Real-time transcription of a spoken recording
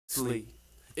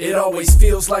It always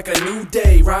feels like a new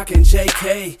day, rockin'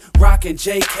 JK, rockin'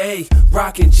 JK,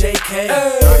 rockin' JK,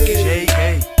 rockin'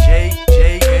 JK,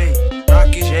 JK,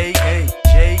 rockin' JK,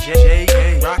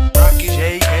 JK, rockin'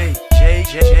 JK,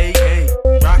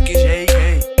 JK, rockin'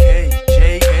 JK,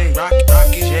 JK, rockin'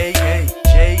 JK,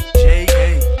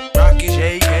 JK, rockin'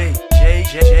 JK,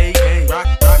 JK,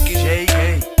 rockin'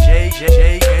 JK,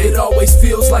 JK. It always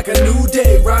feels like a new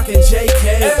day, rockin'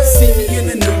 JK. See me in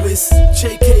the newest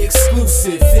JK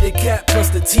exclusive fitted cap plus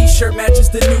the t-shirt matches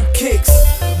the new kicks.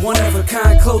 One of a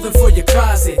kind clothing for your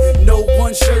closet. No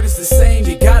one shirt is the same,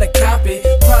 you gotta cop it.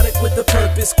 Product with a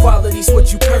purpose, quality's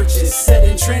what you purchase.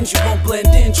 Setting trends, you won't blend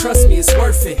in, trust me, it's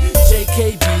worth it.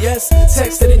 JKBS,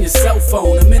 text it in your cell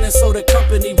phone. A Minnesota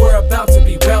company, we're about to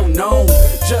be well known.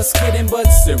 Just kidding, but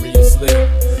seriously,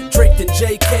 Drake and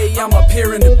JK, I'm up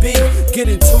here in the beat. Get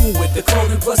in tune with the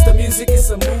clothing plus the music, it's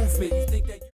a movement. You think that